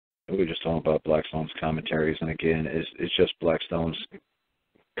we were just talking about Blackstone's commentaries, and again, it's just Blackstone's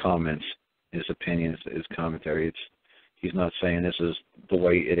comments, his opinions, his commentary. He's not saying this is the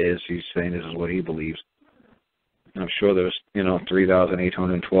way it is. He's saying this is what he believes. And I'm sure there's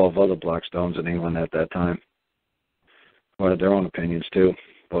 3,812 other Blackstones in England at that time who had their own opinions too,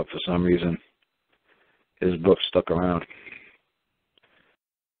 but for some reason his book stuck around.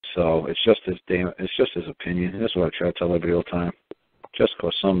 So it's just his opinion. That's what I try to tell everybody all the time. Just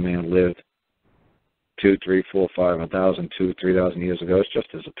because some man lived 2, 3, 4, 5, 1,000, 2,000, 3,000 years ago, it's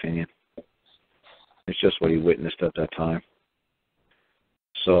just his opinion. It's just what he witnessed at that time.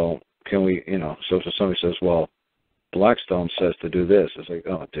 So can we, so if somebody says, well, Blackstone says to do this, it's like,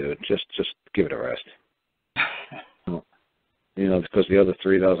 oh, dude, just give it a rest. Because the other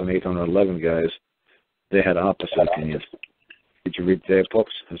 3,811 guys, they had opposite opinions. Did you read their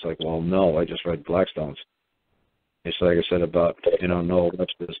books? It's like, well, no, I just read Blackstone's. It's like I said about, Noah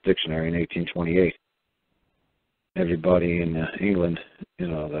Webster's dictionary in 1828. Everybody in England,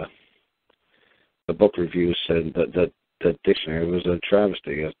 the book reviews said that dictionary was a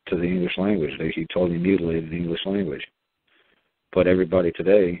travesty to the English language. He totally mutilated the English language. But everybody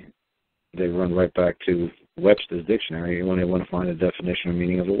today, they run right back to Webster's dictionary when they want to find a definition or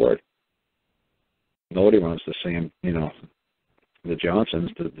meaning of a word. Nobody runs the same, the Johnsons,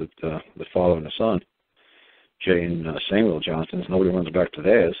 the father and the son, Jay and Samuel Johnsons. Nobody runs back to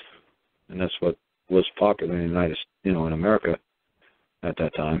theirs, and that's what was popular in the United, in America at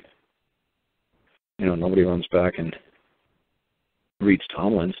that time. Nobody runs back and reads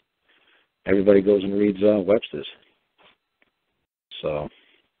Tomlin's. Everybody goes and reads Webster's. So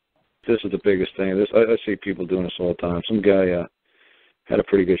this is the biggest thing. I see people doing this all the time. Some guy had a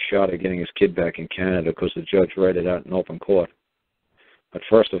pretty good shot at getting his kid back in Canada because the judge read it out in open court. But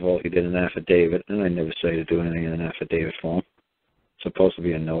first of all, he did an affidavit, and I never say to do anything in an affidavit form. It's supposed to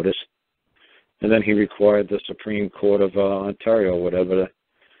be a notice. And then he required the Supreme Court of Ontario or whatever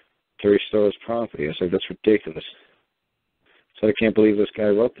to restore his property. I said, that's ridiculous. So I can't believe this guy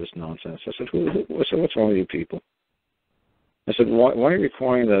wrote this nonsense. I said, what's wrong with you people? I said, why are you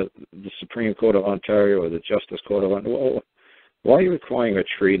requiring the Supreme Court of Ontario or the Justice Court of Ontario? Why are you requiring a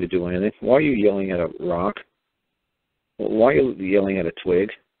tree to do anything? Why are you yelling at a rock? Why are you yelling at a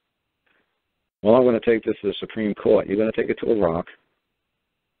twig? Well, I'm going to take this to the Supreme Court. You're going to take it to a rock.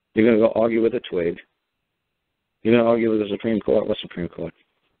 You're going to go argue with a twig. You're going to argue with the Supreme Court. What Supreme Court?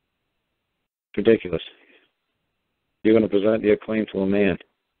 It's ridiculous. You're going to present your claim to a man,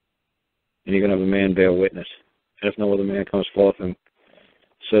 and you're going to have a man bear witness. And if no other man comes forth and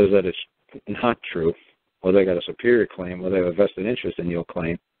says that it's not true, or they got a superior claim, or they have a vested interest in your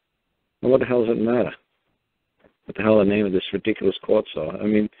claim, well, what the hell does it matter? What the hell the name of this ridiculous court saw? I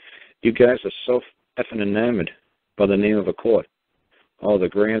mean, you guys are so effing enamored by the name of a court. Oh, the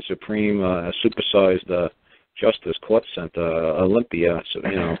Grand Supreme Supersized Justice Court Center, Olympia,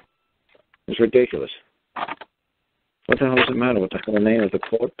 it's ridiculous. What the hell does it matter what the hell the name of the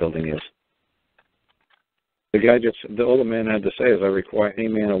court building is? All the man had to say is, I require any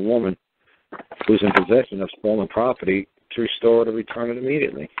man or woman who's in possession of stolen property to restore it or return it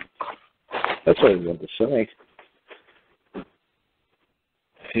immediately. That's all he had to say.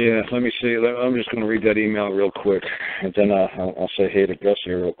 Yeah, let me see. I'm just going to read that email real quick, and then I'll say hey to Gus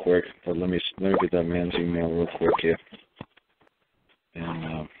here real quick. But let me get that man's email real quick here.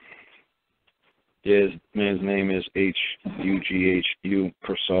 And his man's name is H-U-G-H-U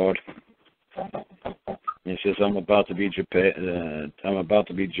Prasad. He says, I'm about to be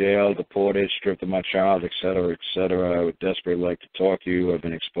jailed, deported, stripped of my child, etc., etc. I would desperately like to talk to you. I've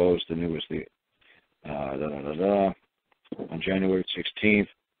been exposed to numerous On January 16th,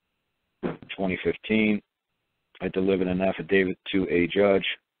 2015, I delivered an affidavit to a judge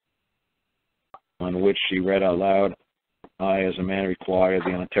on which she read out loud, I, as a man, require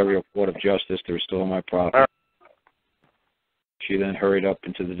the Ontario Court of Justice to restore my property. She then hurried up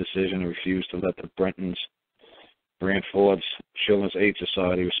into the decision and refused to let the Brentons, Brantfords Children's Aid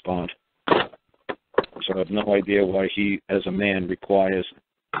Society respond. So I have no idea why he, as a man, requires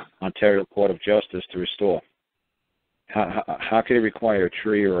Ontario Court of Justice to restore. How could he require a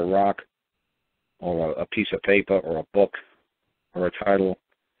tree or a rock or a piece of paper or a book or a title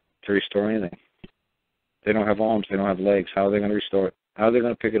to restore anything? They don't have arms. They don't have legs. How are they going to restore it? How are they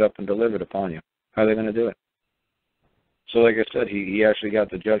going to pick it up and deliver it upon you? How are they going to do it? So like I said, he actually got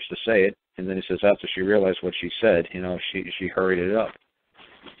the judge to say it, and then he says after she realized what she said, she hurried it up.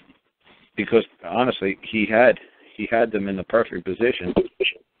 Because honestly, he had them in the perfect position.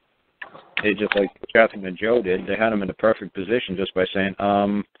 It just like Catherine and Joe did. They had him in the perfect position just by saying,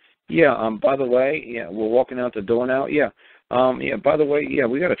 by the way, we're walking out the door now. Yeah, Yeah. By the way, yeah,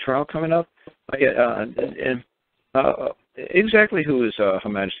 we got a trial coming up. Exactly who is Her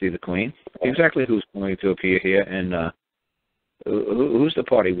Majesty the Queen? Exactly who's going to appear here, and who's the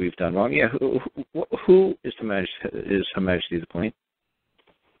party we've done wrong? Yeah. Who is Her Majesty the Queen?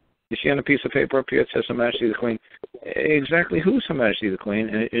 You see on a piece of paper up here it says Her Majesty the Queen. Exactly who's Her Majesty the Queen,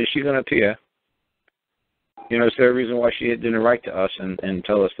 and is she going to appear? You know, is there a reason why she didn't write to us and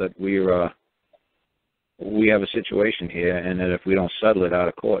tell us that we have a situation here, and that if we don't settle it out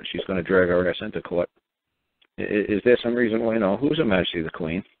of court, she's going to drag our ass into court? Is there some reason why? Who's Her Majesty the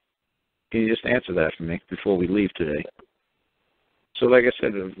Queen? Can you just answer that for me before we leave today? So, like I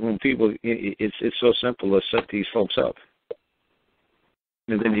said, when people, it's so simple to set these folks up.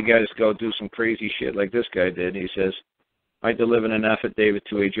 And then you guys go do some crazy shit like this guy did. He says, I delivered an affidavit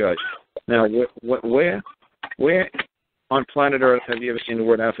to a judge. Now, where on planet Earth have you ever seen the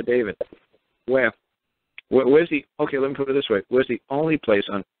word affidavit? Where's okay, let me put it this way. Where's the only place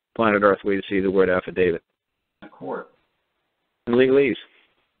on planet Earth where you see the word affidavit? A court. In legalese.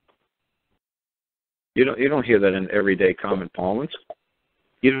 You don't hear that in everyday common parlance.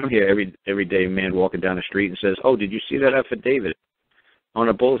 You don't hear everyday man walking down the street and says, oh, did you see that affidavit on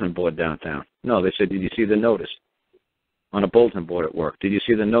a bulletin board downtown? No, they said, did you see the notice on a bulletin board at work? Did you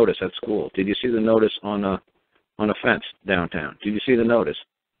see the notice at school? Did you see the notice on a fence downtown? Did you see the notice?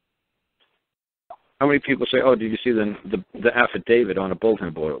 How many people say, oh, did you see the affidavit on a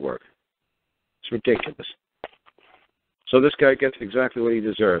bulletin board at work? It's ridiculous. So this guy gets exactly what he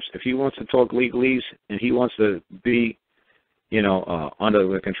deserves. If he wants to talk legalese and he wants to be, under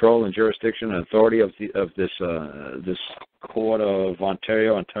the control and jurisdiction and authority of this court of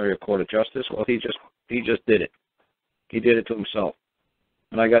Ontario Court of Justice, well, he just did it. He did it to himself,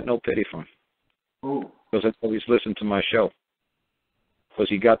 and I got no pity for him because I always listened to my show. Because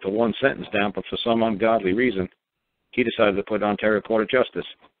he got the one sentence down, but for some ungodly reason, he decided to put Ontario Court of Justice.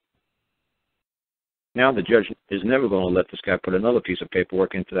 Now the judge is never going to let this guy put another piece of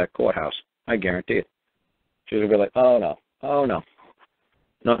paperwork into that courthouse. I guarantee it. She's going to be like, oh no. No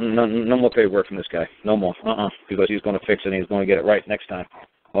more paperwork from this guy. No more. Because he's going to fix it and he's going to get it right next time.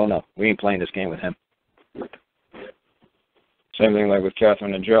 Oh no, we ain't playing this game with him. Same thing like with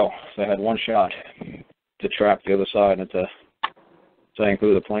Catherine and Joe. They had one shot to trap the other side into saying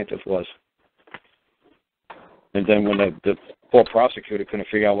who the plaintiff was. And then when the poor prosecutor couldn't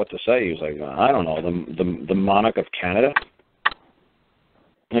figure out what to say, he was like, I don't know, the monarch of Canada?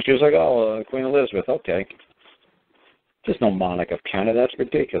 And she was like, oh, Queen Elizabeth, okay. There's no monarch of Canada. That's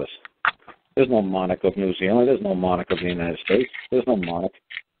ridiculous. There's no monarch of New Zealand. There's no monarch of the United States. There's no monarch.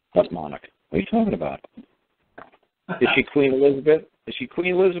 What monarch? What are you talking about? Is she Queen Elizabeth? Is she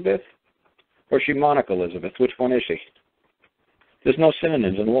Queen Elizabeth? Or is she Monarch Elizabeth? Which one is she? There's no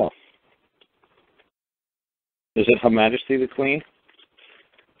synonyms in law. Is it Her Majesty the Queen?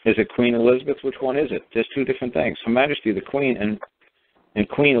 Is it Queen Elizabeth? Which one is it? There's two different things. Her Majesty the Queen and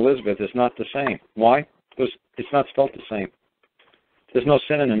Queen Elizabeth is not the same. Why? Because it's not spelled the same. There's no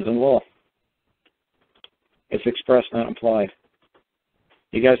synonyms in law. It's expressed, not implied.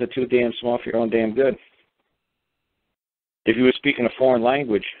 You guys are too damn smart for your own damn good. If you were speaking a foreign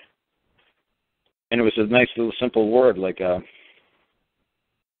language and it was a nice little simple word like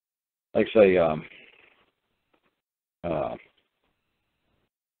say, let's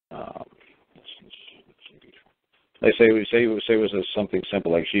say it was something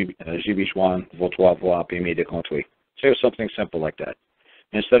simple like Jibichuan, Votois, Voix, Pimi de Contoui. Say it was something simple like that.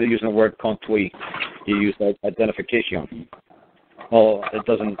 Instead of using the word Contoui, you use identification. Well, it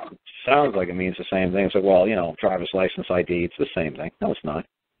doesn't sound like it means the same thing. It's like, well, driver's license, ID, it's the same thing. No, it's not.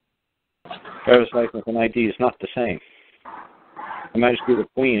 Driver's license and ID is not the same. Her Majesty the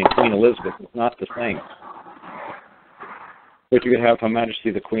Queen and Queen Elizabeth is not the same. But you could have Her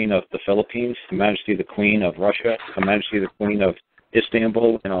Majesty the Queen of the Philippines, Her Majesty the Queen of Russia, Her Majesty the Queen of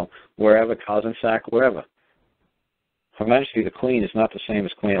Istanbul, wherever, Kazansak, wherever. Her Majesty the Queen is not the same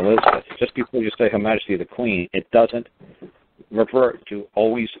as Queen Elizabeth. Just because you say Her Majesty the Queen, it doesn't revert to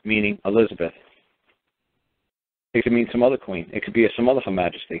always meaning Elizabeth. It could mean some other queen. It could be some other Her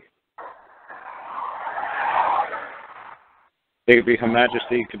Majesty. It could be Her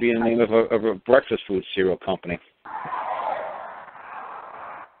Majesty. It could be the name of a breakfast food cereal company.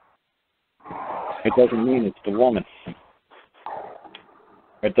 It doesn't mean it's the woman.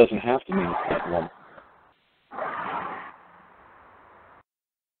 It doesn't have to mean it's that woman.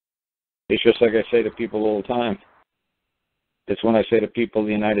 It's just like I say to people all the time. It's when I say to people in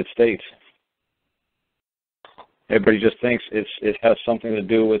the United States. Everybody just thinks it has something to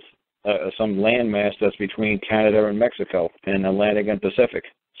do with some landmass that's between Canada and Mexico in the Atlantic and Pacific.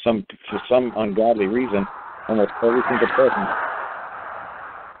 For some ungodly reason, Almost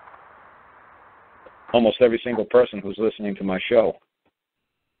every single person who's listening to my show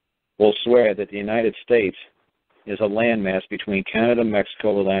will swear that the United States is a landmass between Canada,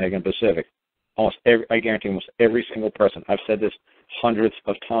 Mexico, Atlantic, and Pacific. I guarantee almost every single person. I've said this hundreds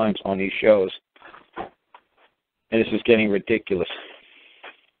of times on these shows, and this is getting ridiculous.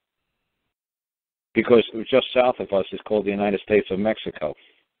 Because just south of us is called the United States of Mexico.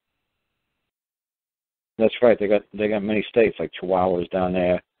 That's right. They got many states, like Chihuahuas down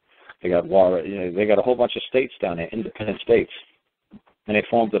there. They got they got a whole bunch of states down there, independent states, and they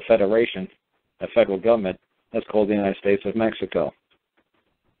formed a federation, a federal government that's called the United States of Mexico.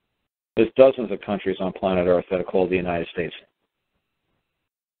 There's dozens of countries on planet Earth that are called the United States.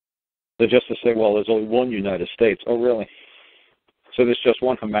 So just to say, well, there's only one United States. Oh, really? So there's just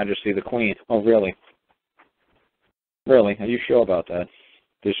one Her Majesty the Queen. Oh, really? Really? Are you sure about that?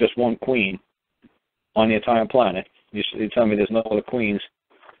 There's just one queen on the entire planet. You tell me there's no other queens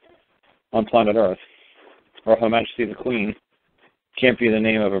on planet Earth. Or Her Majesty the Queen can't be the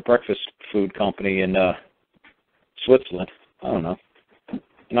name of a breakfast food company in Switzerland. I don't know.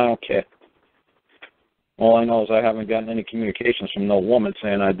 And I don't care. All I know is I haven't gotten any communications from no woman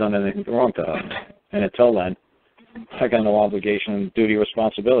saying I've done anything wrong to her. And until then, I got no obligation, duty, or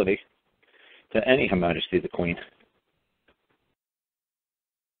responsibility to any Her Majesty the Queen.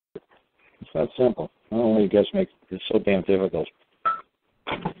 It's that simple. I don't know why you guys make it so damn difficult.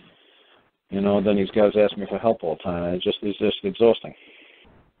 Then these guys ask me for help all the time, and it's just exhausting.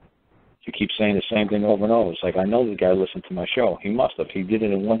 You keep saying the same thing over and over. It's like, I know the guy listened to my show. He must have. He did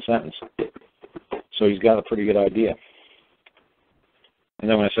it in one sentence. So he's got a pretty good idea. And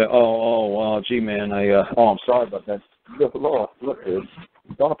then when I say, well, gee, man, I'm sorry about that. Good Lord, look, dude,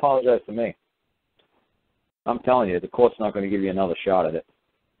 don't apologize to me. I'm telling you, the court's not going to give you another shot at it.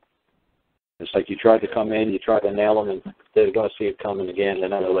 It's like you tried to come in, you tried to nail them, and they're going to see it coming again. They're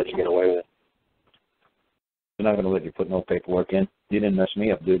not going to let you get away with it. They're not going to let you put no paperwork in. You didn't mess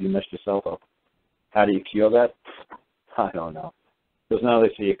me up, dude. You messed yourself up. How do you cure that? I don't know. Because now they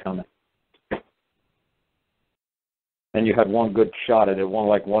see it coming. And you had one good shot at it,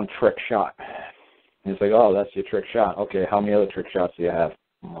 one trick shot. And it's like, oh, that's your trick shot. Okay, how many other trick shots do you have?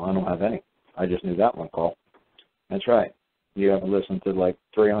 Well, I don't have any. I just knew that one, Carl. That's right. You haven't listened to like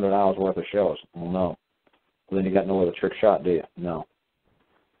 300 hours worth of shows. Well, no. Well, then you got no other trick shot, do you? No.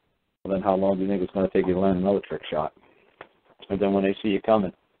 Well, then how long do you think it's going to take you to learn another trick shot? And then when they see you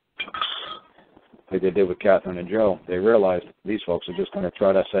coming, like they did with Catherine and Joe, they realized these folks are just going to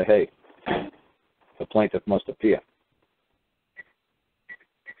try to say, hey, the plaintiff must appear.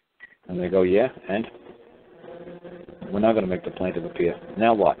 And they go, yeah, and? We're not going to make the plaintiff appear.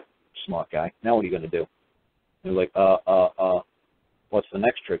 Now what, smart guy? Now what are you going to do? They're like, what's the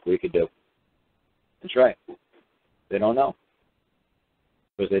next trick we could do? That's right. They don't know.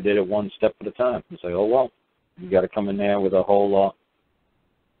 Because they did it one step at a time. It's like, oh, well, you got to come in there with a whole,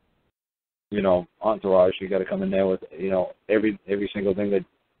 entourage. You got to come in there with, every single thing that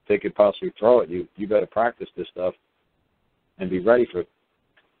they could possibly throw at you. You better practice this stuff and be ready for it.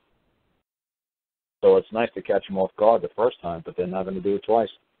 So it's nice to catch them off guard the first time, but they're not going to do it twice.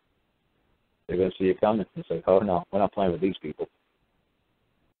 They're going to see you coming and say, oh, no, we're not playing with these people.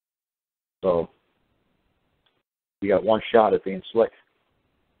 So you got one shot at being slick.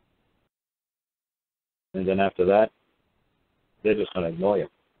 And then after that, they're just going to ignore you.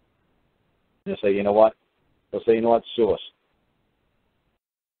 They'll say, you know what? They'll say, you know what? Sue us.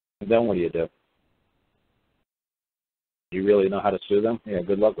 And then what do? You really know how to sue them? Yeah,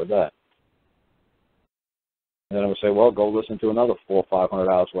 good luck with that. And then I would say, well, go listen to another 400 or 500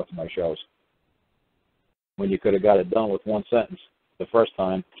 hours worth of my shows. When you could have got it done with one sentence the first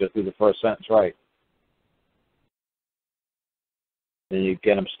time, just do the first sentence right. Then you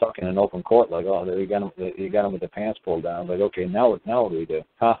get them stuck in an open court, like, oh, you got them with their pants pulled down. Like, okay, now what do we do?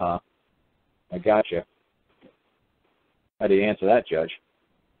 Ha-ha, I got you. How do you answer that, Judge?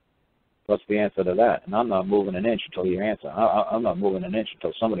 What's the answer to that? And I'm not moving an inch until you answer. I'm not moving an inch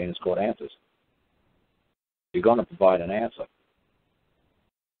until somebody in this court answers. You're going to provide an answer.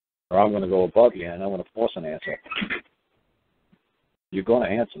 Or I'm going to go above you and I'm going to force an answer. You're going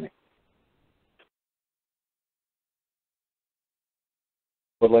to answer me.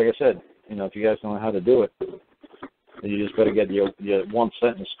 But like I said, if you guys don't know how to do it, then you just better get your one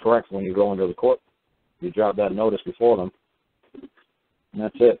sentence correct when you go into the court. You drop that notice before them, and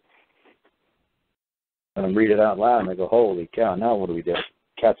that's it. And read it out loud, and they go, holy cow, now what do we do?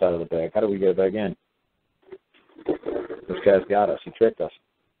 Cat's out of the bag. How do we get it back in? This guy's got us. He tricked us.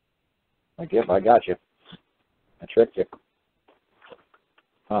 Like, yep, I got you. I tricked you.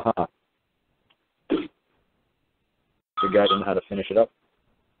 Uh-huh. The guy didn't know how to finish it up.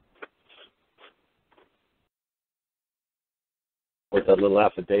 With that little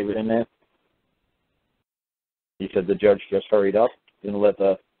affidavit in there. He said the judge just hurried up, didn't let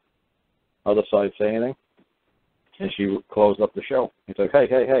the other side say anything, and she closed up the show. He's like,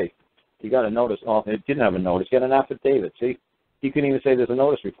 hey, you got a notice. Oh, it didn't have a notice. You got an affidavit. See, you can even say there's a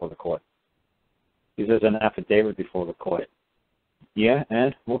notice before the court. He says an affidavit before the court. Yeah,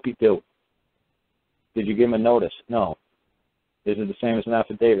 and what do you do? Did you give him a notice? No. Is it the same as an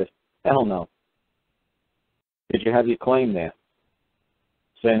affidavit? Hell no. Did you have your claim there?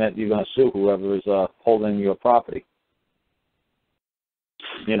 Saying that you're going to sue whoever is holding your property.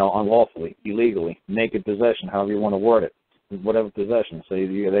 Unlawfully, illegally, naked possession, however you want to word it. Whatever possession. Say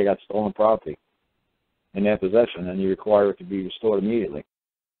they got stolen property in their possession and you require it to be restored immediately.